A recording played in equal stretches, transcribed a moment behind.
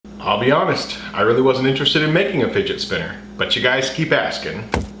I'll be honest, I really wasn't interested in making a fidget spinner, but you guys keep asking.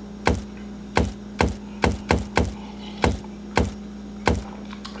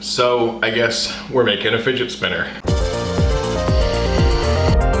 So I guess we're making a fidget spinner.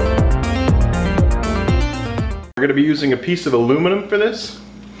 We're going to be using a piece of aluminum for this,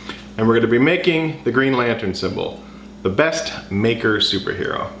 and we're going to be making the Green Lantern symbol, the best maker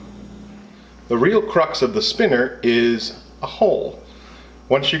superhero. The real crux of the spinner is a hole.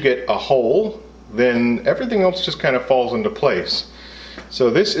 Once you get a hole, then everything else just kind of falls into place. So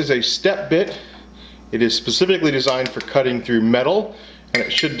this is a step bit. It is specifically designed for cutting through metal, and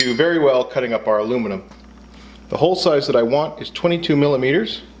it should do very well cutting up our aluminum. The hole size that I want is 22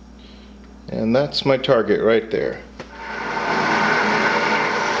 millimeters, and that's my target right there.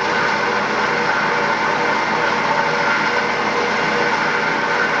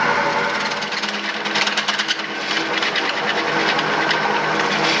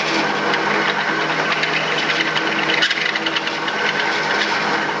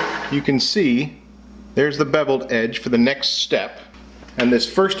 You can see there's the beveled edge for the next step, and this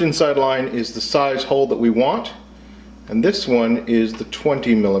first inside line is the size hole that we want, and this one is the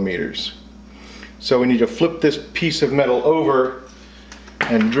 20 millimeters. So we need to flip this piece of metal over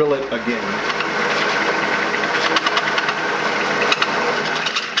and drill it again.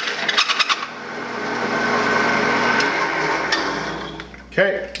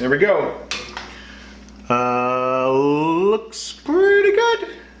 Okay, there we go. Looks pretty good.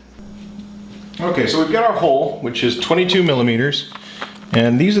 Okay, so we've got our hole, which is 22 millimeters,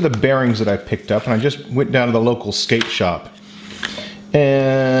 and these are the bearings that I picked up, and I just went down to the local skate shop.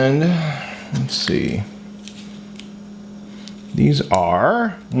 And let's see, these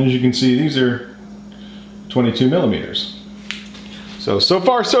are, as you can see, these are 22 millimeters. So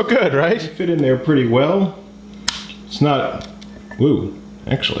far so good, right? They fit in there pretty well. It's not, ooh,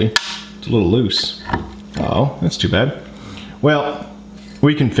 actually, it's a little loose. Oh, that's too bad. Well,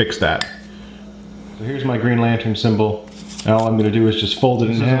 we can fix that. So here's my Green Lantern symbol. Now all I'm going to do is just fold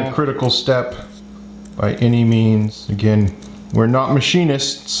it in half. This isn't a critical step by any means. Again, we're not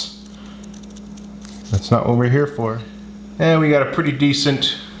machinists. That's not what we're here for. And we got a pretty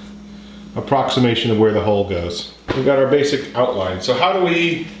decent approximation of where the hole goes. We've got our basic outline. So how do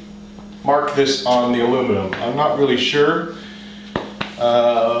we mark this on the aluminum? I'm not really sure.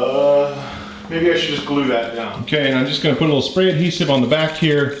 Maybe I should just glue that down. Okay, and I'm just going to put a little spray adhesive on the back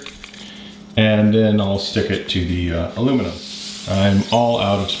here, and then I'll stick it to the aluminum. I'm all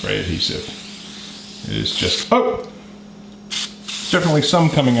out of spray adhesive. It is just, oh! Definitely some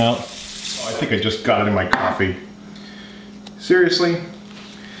coming out. Oh, I think I just got it in my coffee. Seriously?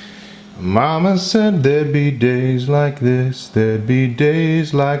 Mama said there'd be days like this, there'd be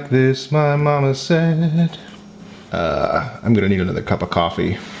days like this, my mama said. I'm gonna need another cup of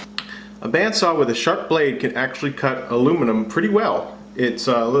coffee. A bandsaw with a sharp blade can actually cut aluminum pretty well. It's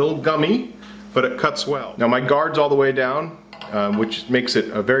a little gummy, but it cuts well. Now my guard's all the way down, which makes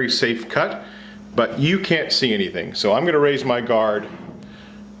it a very safe cut, but you can't see anything. So I'm gonna raise my guard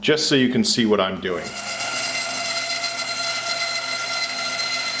just so you can see what I'm doing.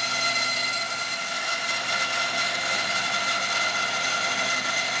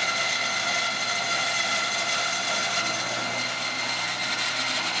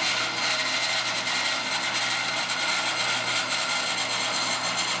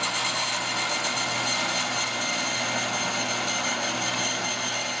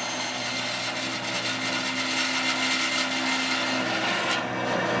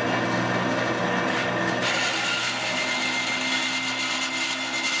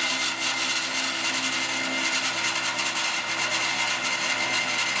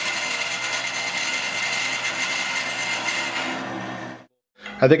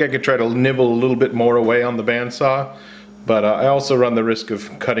 I think I could try to nibble a little bit more away on the bandsaw, but I also run the risk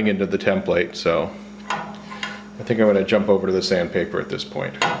of cutting into the template, so I think I'm going to jump over to the sandpaper at this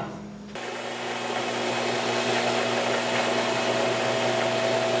point.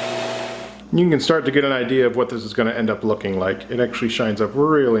 You can start to get an idea of what this is going to end up looking like. It actually shines up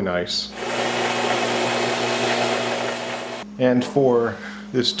really nice. And for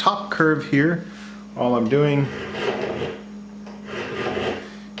this top curve here, all I'm doing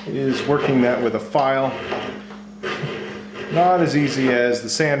is working that with a file. Not as easy as the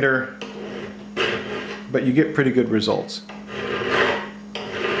sander, but you get pretty good results.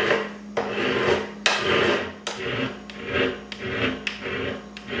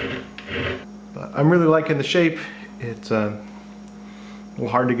 But I'm really liking the shape. It's a little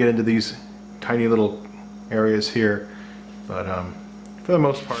hard to get into these tiny little areas here, but for the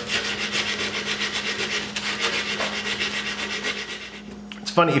most part,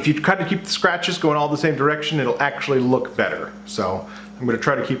 It's funny, if you try to keep the scratches going all the same direction, it'll actually look better. So I'm going to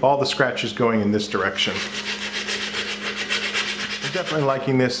try to keep all the scratches going in this direction. I'm definitely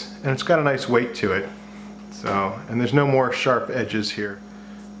liking this, and it's got a nice weight to it. So, and there's no more sharp edges here.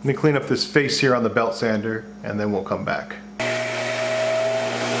 Let me clean up this face here on the belt sander, and then we'll come back.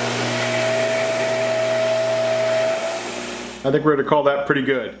 I think we're going to call that pretty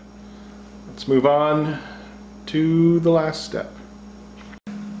good. Let's move on to the last step.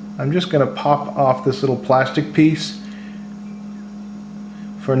 I'm just going to pop off this little plastic piece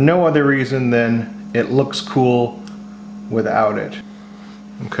for no other reason than it looks cool without it.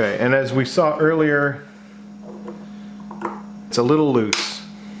 Okay, and as we saw earlier, it's a little loose.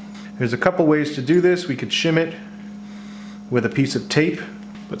 There's a couple ways to do this. We could shim it with a piece of tape,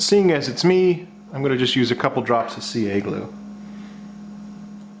 but seeing as it's me, I'm going to just use a couple drops of CA glue.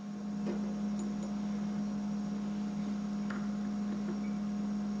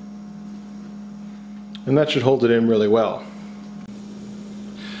 And that should hold it in really well.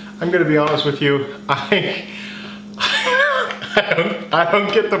 I'm going to be honest with you, I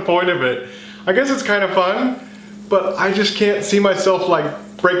don't get the point of it. I guess it's kind of fun, but I just can't see myself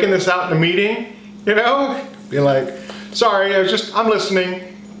like breaking this out in a meeting, you know? Being like, sorry, I'm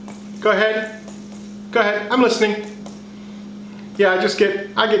listening. Go ahead, I'm listening. Yeah,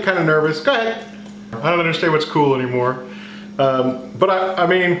 I get kind of nervous. Go ahead. I don't understand what's cool anymore. But I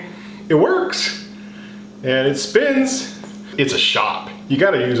mean, it works. And it spins. It's a shop. You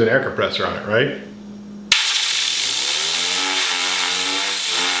gotta use an air compressor on it, right?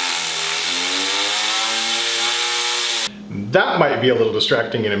 That might be a little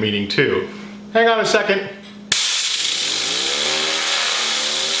distracting in a meeting too. Hang on a second.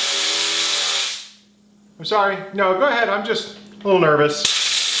 I'm sorry. No, go ahead. I'm just a little nervous.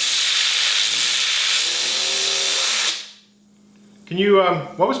 Can you,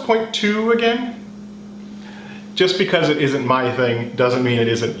 what was point 2 again? Just because it isn't my thing doesn't mean it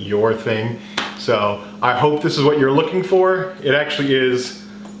isn't your thing. So I hope this is what you're looking for. It actually is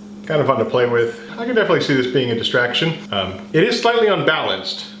kind of fun to play with. I can definitely see this being a distraction. It is slightly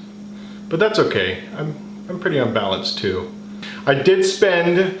unbalanced, but that's okay. I'm pretty unbalanced too. I did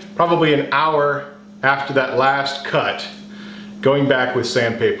spend probably an hour after that last cut going back with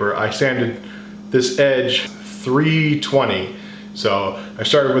sandpaper. I sanded this edge 320. So I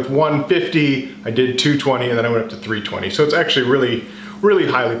started with 150, I did 220, and then I went up to 320. So it's actually really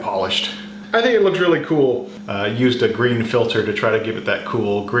highly polished. I think it looks really cool. Used a green filter to try to give it that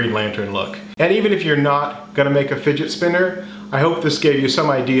cool Green Lantern look. And even if you're not gonna make a fidget spinner, I hope this gave you some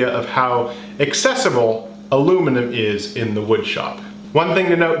idea of how accessible aluminum is in the wood shop. One thing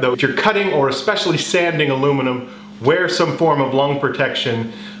to note though, if you're cutting or especially sanding aluminum, wear some form of lung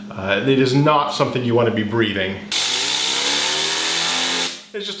protection. It is not something you want to be breathing.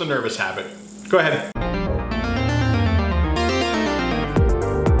 It's just a nervous habit. Go ahead.